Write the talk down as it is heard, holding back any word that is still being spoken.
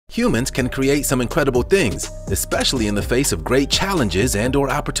Humans can create some incredible things, especially in the face of great challenges and/or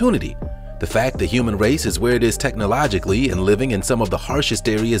opportunity. The fact the human race is where it is technologically and living in some of the harshest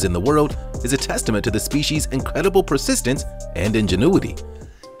areas in the world is a testament to the species' incredible persistence and ingenuity.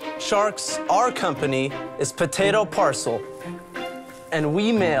 Sharks, our company is Potato Parcel, and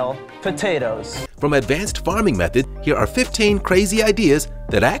we mail potatoes. From advanced farming methods, here are 15 crazy ideas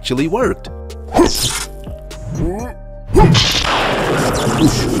that actually worked.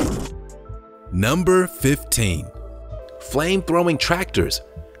 Number 15. Flame-throwing tractors.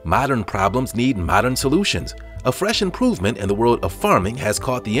 Modern problems need modern solutions. A fresh improvement in the world of farming has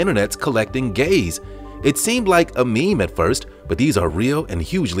caught the internet's collecting gaze. It seemed like a meme at first, but these are real and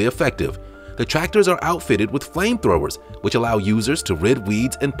hugely effective. The tractors are outfitted with flamethrowers, which allow users to rid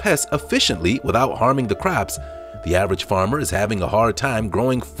weeds and pests efficiently without harming the crops. The average farmer is having a hard time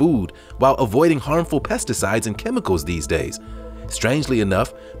growing food while avoiding harmful pesticides and chemicals these days. Strangely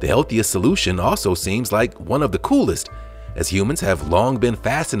enough, the healthiest solution also seems like one of the coolest, as humans have long been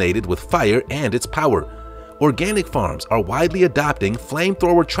fascinated with fire and its power. Organic farms are widely adopting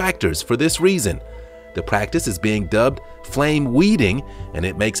flamethrower tractors for this reason. The practice is being dubbed flame weeding, and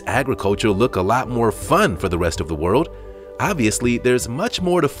it makes agriculture look a lot more fun for the rest of the world. Obviously, there's much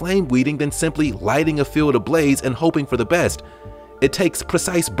more to flame weeding than simply lighting a field ablaze and hoping for the best. It takes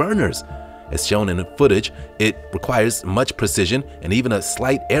precise burners. As shown in the footage, it requires much precision, and even a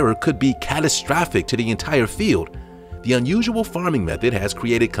slight error could be catastrophic to the entire field. The unusual farming method has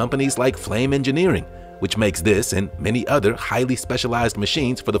created companies like Flame Engineering, which makes this and many other highly specialized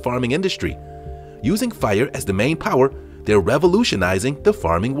machines for the farming industry. Using fire as the main power, they're revolutionizing the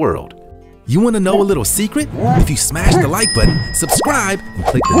farming world. You want to know a little secret? If you smash the like button, subscribe, and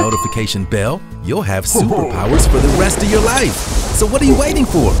click the notification bell, you'll have superpowers for the rest of your life. So what are you waiting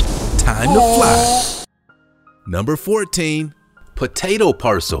for? Time to fly. Number 14. Potato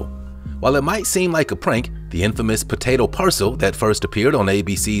Parcel. While it might seem like a prank, the infamous Potato Parcel that first appeared on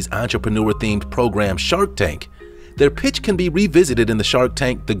ABC's entrepreneur-themed program Shark Tank. Their pitch can be revisited in the Shark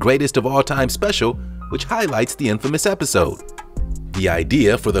Tank The Greatest of All Time special, which highlights the infamous episode. The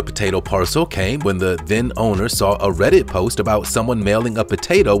idea for the Potato Parcel came when the then owner saw a Reddit post about someone mailing a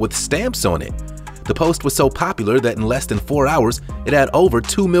potato with stamps on it. The post was so popular that in less than 4 hours, it had over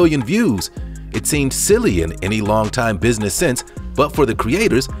 2 million views. It seemed silly in any long-time business sense, but for the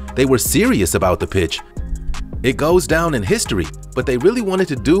creators, they were serious about the pitch. It goes down in history, but they really wanted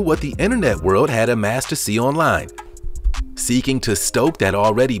to do what the internet world had amassed to see online. Seeking to stoke that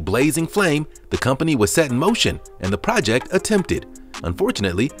already blazing flame, the company was set in motion and the project attempted.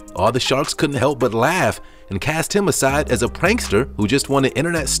 Unfortunately, all the sharks couldn't help but laugh and cast him aside as a prankster who just wanted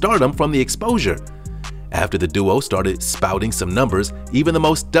internet stardom from the exposure. After the duo started spouting some numbers, even the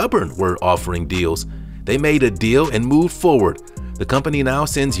most stubborn were offering deals. They made a deal and moved forward. The company now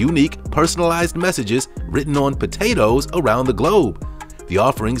sends unique, personalized messages written on potatoes around the globe. The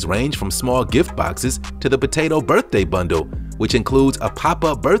offerings range from small gift boxes to the Potato Birthday Bundle, which includes a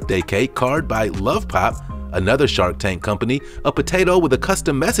pop-up birthday cake card by Love Pop, another Shark Tank company, a potato with a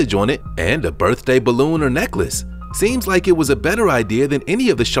custom message on it, and a birthday balloon or necklace. Seems like it was a better idea than any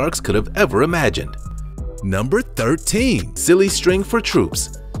of the sharks could have ever imagined. Number 13. Silly string for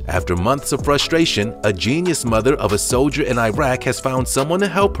troops. After months of frustration, a genius mother of a soldier in Iraq has found someone to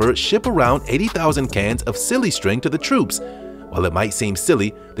help her ship around 80,000 cans of silly string to the troops. While it might seem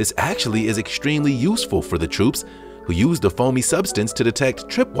silly, this actually is extremely useful for the troops, who use the foamy substance to detect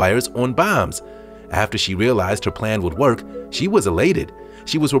tripwires on bombs. After she realized her plan would work, she was elated.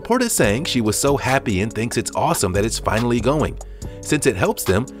 She was reported saying she was so happy and thinks it's awesome that it's finally going. Since it helps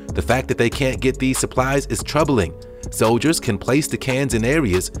them, the fact that they can't get these supplies is troubling. Soldiers can place the cans in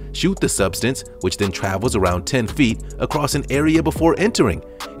areas, shoot the substance, which then travels around 10 feet across an area before entering.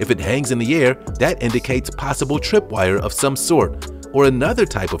 If it hangs in the air, that indicates possible tripwire of some sort, or another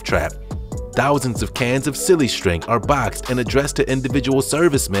type of trap. Thousands of cans of silly string are boxed and addressed to individual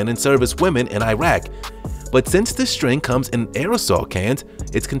servicemen and servicewomen in Iraq. But since this string comes in aerosol cans,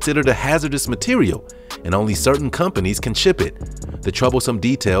 it's considered a hazardous material, and only certain companies can ship it. The troublesome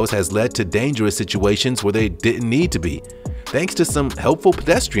details has led to dangerous situations where they didn't need to be. Thanks to some helpful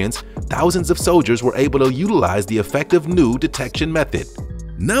pedestrians, thousands of soldiers were able to utilize the effective new detection method.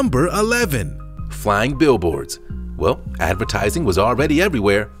 Number 11. Flying billboards. Well, advertising was already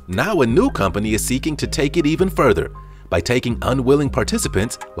everywhere. Now a new company is seeking to take it even further. By taking unwilling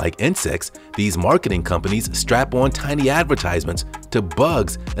participants, like insects, these marketing companies strap on tiny advertisements to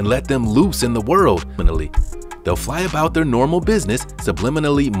bugs and let them loose in the world. They'll fly about their normal business,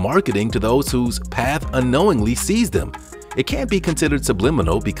 subliminally marketing to those whose path unknowingly sees them. It can't be considered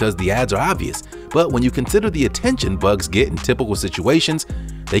subliminal because the ads are obvious, but when you consider the attention bugs get in typical situations,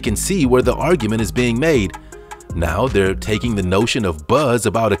 They can see where the argument is being made. Now they're taking the notion of buzz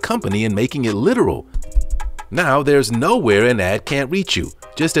about a company and making it literal. Now there's nowhere an ad can't reach you,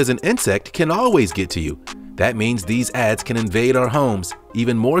 just as an insect can always get to you. That means these ads can invade our homes,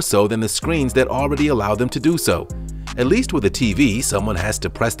 even more so than the screens that already allow them to do so. At least with a TV, someone has to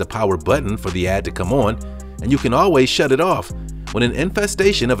press the power button for the ad to come on, and you can always shut it off. When an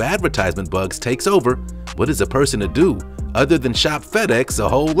infestation of advertisement bugs takes over, what is a person to do other than shop FedEx a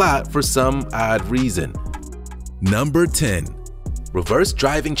whole lot for some odd reason? Number 10. Reverse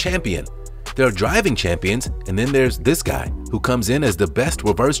driving champion. There are driving champions, and then there's this guy, who comes in as the best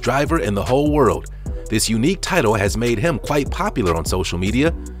reverse driver in the whole world. This unique title has made him quite popular on social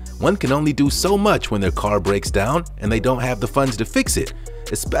media. One can only do so much when their car breaks down and they don't have the funds to fix it,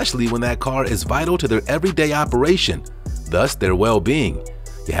 especially when that car is vital to their everyday operation, thus their well-being.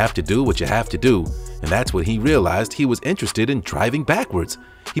 You have to do what you have to do, and that's what he realized. He was interested in driving backwards.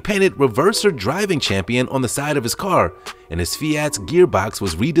 He painted Reverser Driving Champion on the side of his car, and his Fiat's gearbox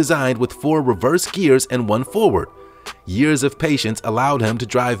was redesigned with 4 reverse gears and 1 forward. Years of patience allowed him to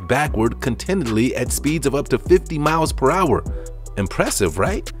drive backward contentedly at speeds of up to 50 miles per hour. Impressive,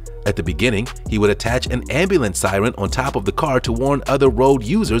 right? At the beginning, he would attach an ambulance siren on top of the car to warn other road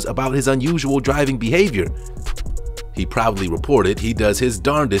users about his unusual driving behavior. He proudly reported he does his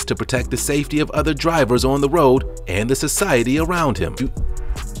darndest to protect the safety of other drivers on the road and the society around him.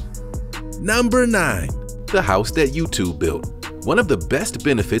 Number 9. The house that YouTube built. One of the best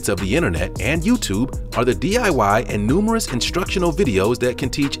benefits of the internet and YouTube are the DIY and numerous instructional videos that can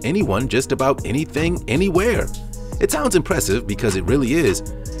teach anyone just about anything, anywhere. It sounds impressive because it really is.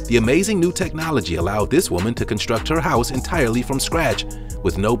 The amazing new technology allowed this woman to construct her house entirely from scratch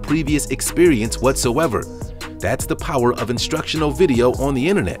with no previous experience whatsoever. That's the power of instructional video on the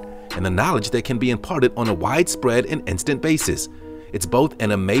internet and the knowledge that can be imparted on a widespread and instant basis. It's both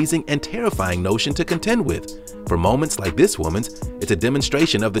an amazing and terrifying notion to contend with. For moments like this woman's, it's a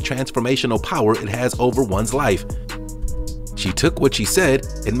demonstration of the transformational power it has over one's life. She took what she said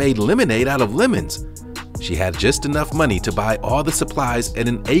and made lemonade out of lemons. She had just enough money to buy all the supplies and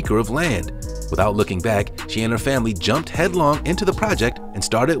an acre of land. Without looking back, she and her family jumped headlong into the project and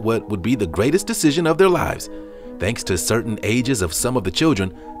started what would be the greatest decision of their lives. Thanks to certain ages of some of the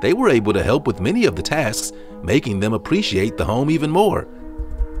children, they were able to help with many of the tasks, making them appreciate the home even more.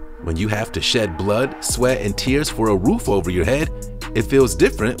 When you have to shed blood, sweat, and tears for a roof over your head, it feels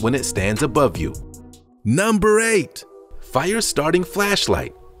different when it stands above you. Number 8. Fire starting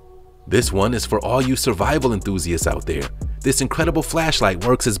flashlight. This one is for all you survival enthusiasts out there. This incredible flashlight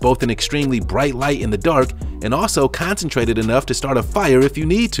works as both an extremely bright light in the dark and also concentrated enough to start a fire if you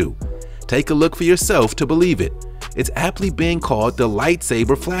need to. Take a look for yourself to believe it. It's aptly being called the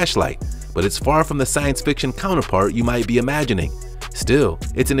lightsaber flashlight, but it's far from the science fiction counterpart you might be imagining. Still,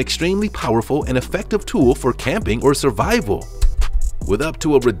 it's an extremely powerful and effective tool for camping or survival. With up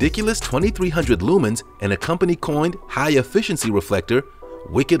to a ridiculous 2300 lumens and a company-coined high-efficiency reflector,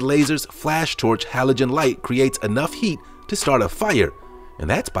 Wicked Laser's flash torch halogen light creates enough heat to start a fire, and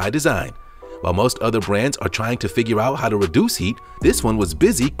that's by design. While most other brands are trying to figure out how to reduce heat, this one was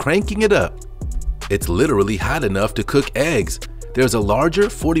busy cranking it up. It's literally hot enough to cook eggs. There's a larger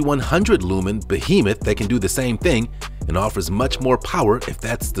 4100 lumen behemoth that can do the same thing and offers much more power if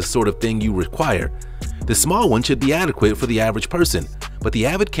that's the sort of thing you require. The small one should be adequate for the average person, but the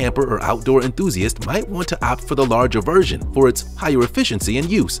avid camper or outdoor enthusiast might want to opt for the larger version for its higher efficiency and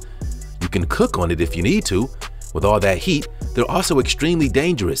use. You can cook on it if you need to. With all that heat, they're also extremely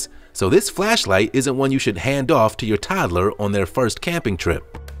dangerous, so this flashlight isn't one you should hand off to your toddler on their first camping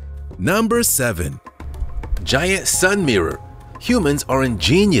trip. Number 7. Giant sun mirror. Humans are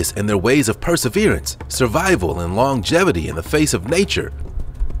ingenious in their ways of perseverance, survival, and longevity in the face of nature.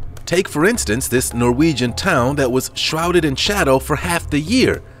 Take for instance this Norwegian town that was shrouded in shadow for half the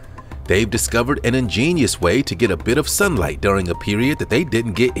year. They've discovered an ingenious way to get a bit of sunlight during a period that they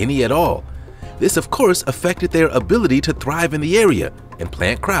didn't get any at all. This of course affected their ability to thrive in the area and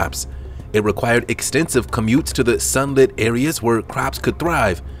plant crops. It required extensive commutes to the sunlit areas where crops could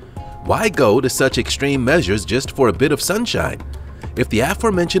thrive. Why go to such extreme measures just for a bit of sunshine? If the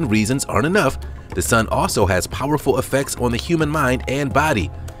aforementioned reasons aren't enough, the sun also has powerful effects on the human mind and body.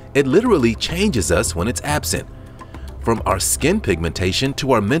 It literally changes us when it's absent. From our skin pigmentation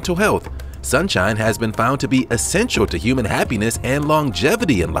to our mental health, sunshine has been found to be essential to human happiness and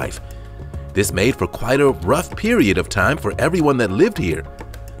longevity in life. This made for quite a rough period of time for everyone that lived here.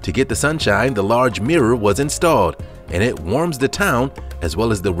 To get the sunshine, the large mirror was installed, and it warms the town as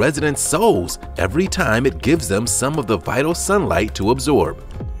well as the residents' souls every time it gives them some of the vital sunlight to absorb.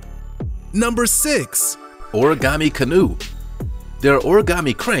 Number 6. Origami canoe. There are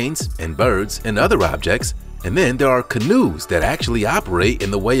origami cranes and birds and other objects, and then there are canoes that actually operate in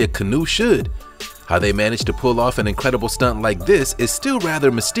the way a canoe should. How they manage to pull off an incredible stunt like this is still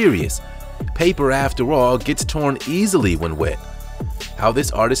rather mysterious. Paper, after all, gets torn easily when wet. How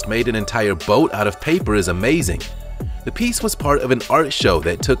this artist made an entire boat out of paper is amazing. The piece was part of an art show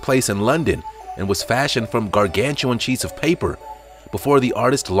that took place in London and was fashioned from gargantuan sheets of paper. Before the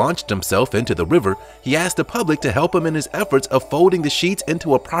artist launched himself into the river, he asked the public to help him in his efforts of folding the sheets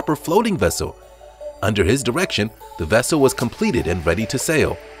into a proper floating vessel. Under his direction, the vessel was completed and ready to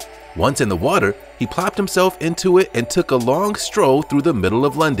sail. Once in the water, he plopped himself into it and took a long stroll through the middle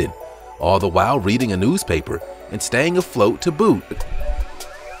of London, all the while reading a newspaper and staying afloat to boot.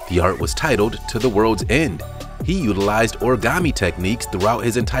 The art was titled "To the World's End." He utilized origami techniques throughout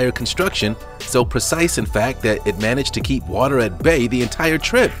his entire construction, so precise in fact that it managed to keep water at bay the entire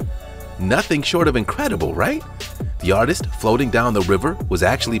trip. Nothing short of incredible, right? The artist floating down the river was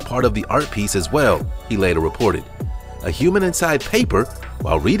actually part of the art piece as well, he later reported. A human inside paper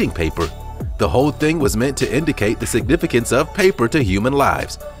while reading paper. The whole thing was meant to indicate the significance of paper to human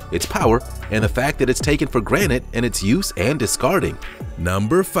lives, its power, and the fact that it's taken for granted in its use and discarding.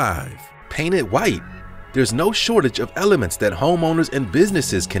 Number 5. Paint it white. There's no shortage of elements that homeowners and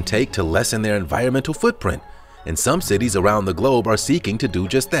businesses can take to lessen their environmental footprint, and some cities around the globe are seeking to do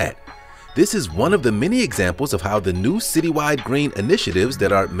just that. This is one of the many examples of how the new citywide green initiatives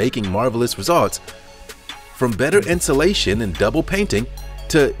that are making marvelous results, from better insulation and double painting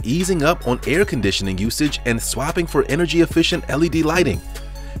to easing up on air conditioning usage and swapping for energy-efficient LED lighting.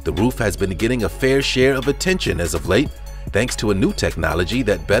 The roof has been getting a fair share of attention as of late, thanks to a new technology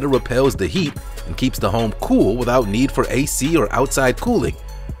that better repels the heat and keeps the home cool without need for AC or outside cooling.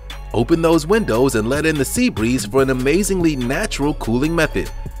 Open those windows and let in the sea breeze for an amazingly natural cooling method.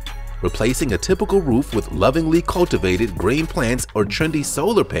 Replacing a typical roof with lovingly cultivated green plants or trendy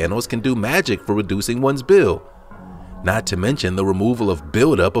solar panels can do magic for reducing one's bill. Not to mention the removal of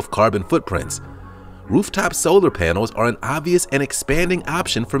buildup of carbon footprints. Rooftop solar panels are an obvious and expanding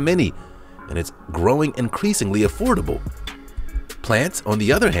option for many, and it's growing increasingly affordable. Plants, on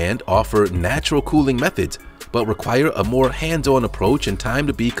the other hand, offer natural cooling methods, but require a more hands-on approach and time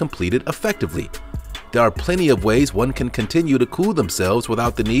to be completed effectively. There are plenty of ways one can continue to cool themselves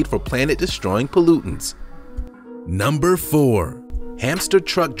without the need for planet-destroying pollutants. Number 4. Hamster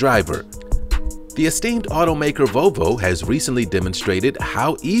truck driver. The esteemed automaker Volvo has recently demonstrated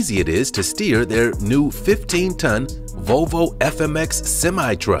how easy it is to steer their new 15-ton Volvo FMX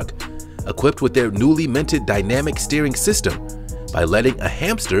semi-truck, equipped with their newly minted dynamic steering system, by letting a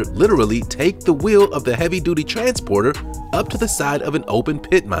hamster literally take the wheel of the heavy-duty transporter up to the side of an open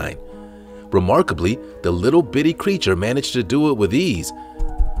pit mine. Remarkably, the little bitty creature managed to do it with ease.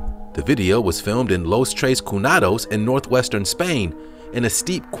 The video was filmed in Los Tres Cunados in northwestern Spain, in a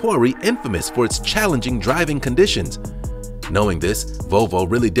steep quarry infamous for its challenging driving conditions. Knowing this, Volvo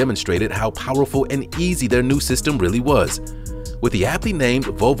really demonstrated how powerful and easy their new system really was. With the aptly named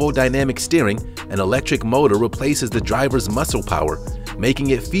Volvo Dynamic Steering, an electric motor replaces the driver's muscle power,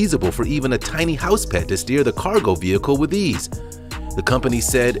 making it feasible for even a tiny house pet to steer the cargo vehicle with ease. The company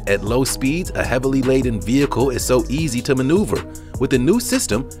said at low speeds, a heavily laden vehicle is so easy to maneuver with the new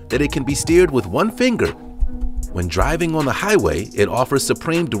system that it can be steered with one finger. When driving on the highway, it offers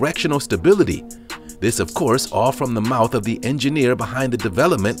supreme directional stability. This, of course, all from the mouth of the engineer behind the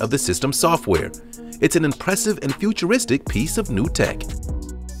development of the system software. It's an impressive and futuristic piece of new tech.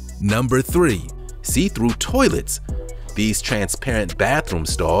 Number 3. See-through toilets. These transparent bathroom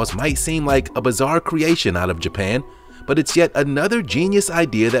stalls might seem like a bizarre creation out of Japan, but it's yet another genius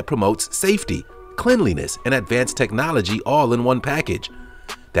idea that promotes safety, cleanliness, and advanced technology all in one package.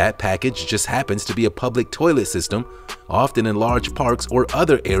 That package just happens to be a public toilet system, often in large parks or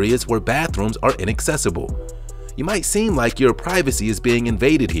other areas where bathrooms are inaccessible. You might seem like your privacy is being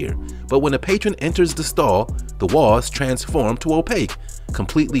invaded here, but when a patron enters the stall, the walls transform to opaque,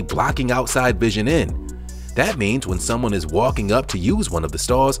 completely blocking outside vision in. That means when someone is walking up to use one of the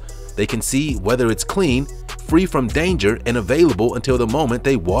stalls, they can see whether it's clean, free from danger, and available until the moment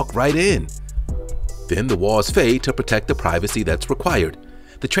they walk right in. Then the walls fade to protect the privacy that's required.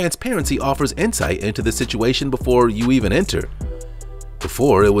 The transparency offers insight into the situation before you even enter.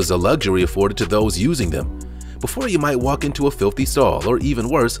 Before, it was a luxury afforded to those using them. Before, you might walk into a filthy stall, or even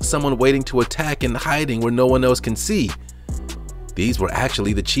worse, someone waiting to attack and hiding where no one else can see. These were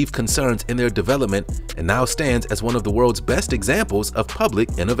actually the chief concerns in their development and now stands as one of the world's best examples of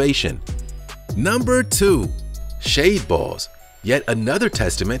public innovation. Number 2. Shade balls. Yet another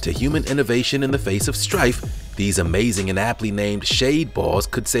testament to human innovation in the face of strife. These amazing and aptly named shade balls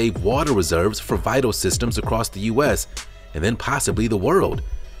could save water reserves for vital systems across the US and then possibly the world.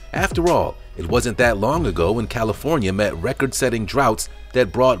 After all, it wasn't that long ago when California met record-setting droughts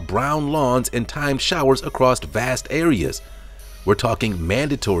that brought brown lawns and timed showers across vast areas. We're talking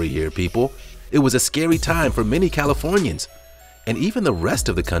mandatory here, people. It was a scary time for many Californians, and even the rest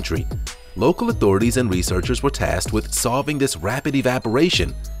of the country. Local authorities and researchers were tasked with solving this rapid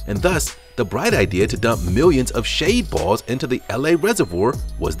evaporation, and thus the bright idea to dump millions of shade balls into the LA reservoir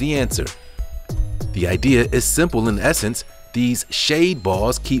was the answer. The idea is simple in essence. These shade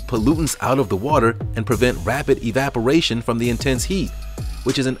balls keep pollutants out of the water and prevent rapid evaporation from the intense heat,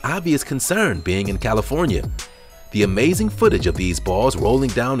 which is an obvious concern being in California. The amazing footage of these balls rolling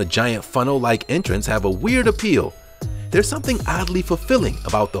down a giant funnel-like entrance have a weird appeal. There's something oddly fulfilling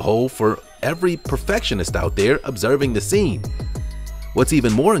about the whole for every perfectionist out there observing the scene. What's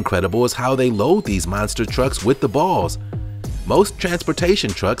even more incredible is how they load these monster trucks with the balls. Most transportation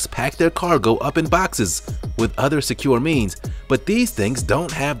trucks pack their cargo up in boxes with other secure means, but these things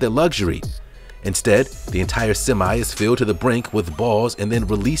don't have the luxury. Instead, the entire semi is filled to the brink with balls and then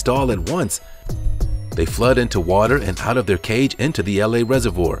released all at once. They flood into water and out of their cage into the LA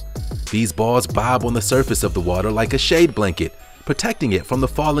reservoir. These balls bob on the surface of the water like a shade blanket, protecting it from the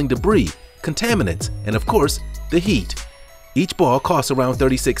falling debris, contaminants, and of course, the heat. Each ball costs around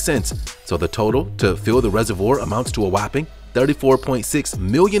 36 cents, so the total to fill the reservoir amounts to a whopping $34.6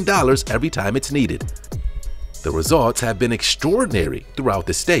 million every time it's needed. The results have been extraordinary throughout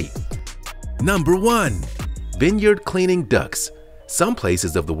the state. Number 1. Vineyard cleaning ducks. Some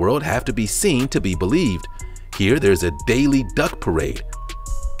places of the world have to be seen to be believed. Here there's a daily duck parade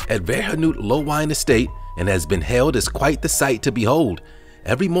at Verhanut Lowine Estate and has been hailed as quite the sight to behold.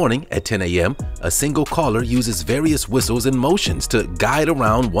 Every morning at 10 a.m., a single caller uses various whistles and motions to guide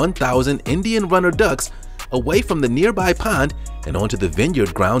around 1,000 Indian runner ducks away from the nearby pond and onto the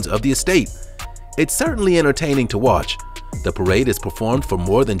vineyard grounds of the estate. It's certainly entertaining to watch. The parade is performed for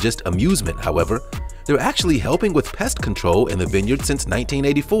more than just amusement, however. They're actually helping with pest control in the vineyard since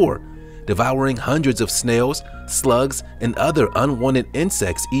 1984, devouring hundreds of snails, slugs, and other unwanted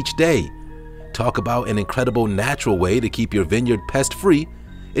insects each day. Talk about an incredible natural way to keep your vineyard pest-free.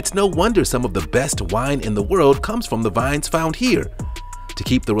 It's no wonder some of the best wine in the world comes from the vines found here. To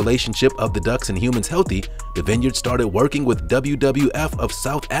keep the relationship of the ducks and humans healthy, the vineyard started working with WWF of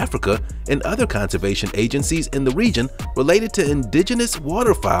South Africa and other conservation agencies in the region related to indigenous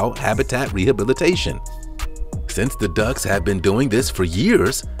waterfowl habitat rehabilitation. Since the ducks have been doing this for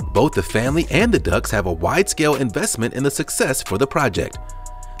years, both the family and the ducks have a wide-scale investment in the success for the project.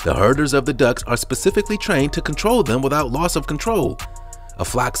 The herders of the ducks are specifically trained to control them without loss of control. A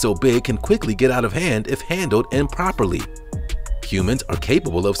flock so big can quickly get out of hand if handled improperly. Humans are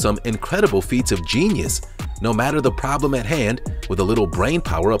capable of some incredible feats of genius. No matter the problem at hand, with a little brain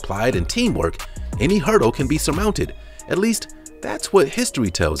power applied and teamwork, any hurdle can be surmounted. At least, that's what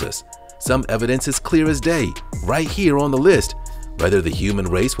history tells us. Some evidence is clear as day, right here on the list. Whether the human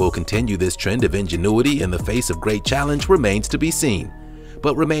race will continue this trend of ingenuity in the face of great challenge remains to be seen,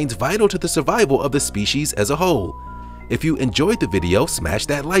 but remains vital to the survival of the species as a whole. If you enjoyed the video, smash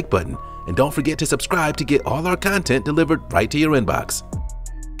that like button, and don't forget to subscribe to get all our content delivered right to your inbox.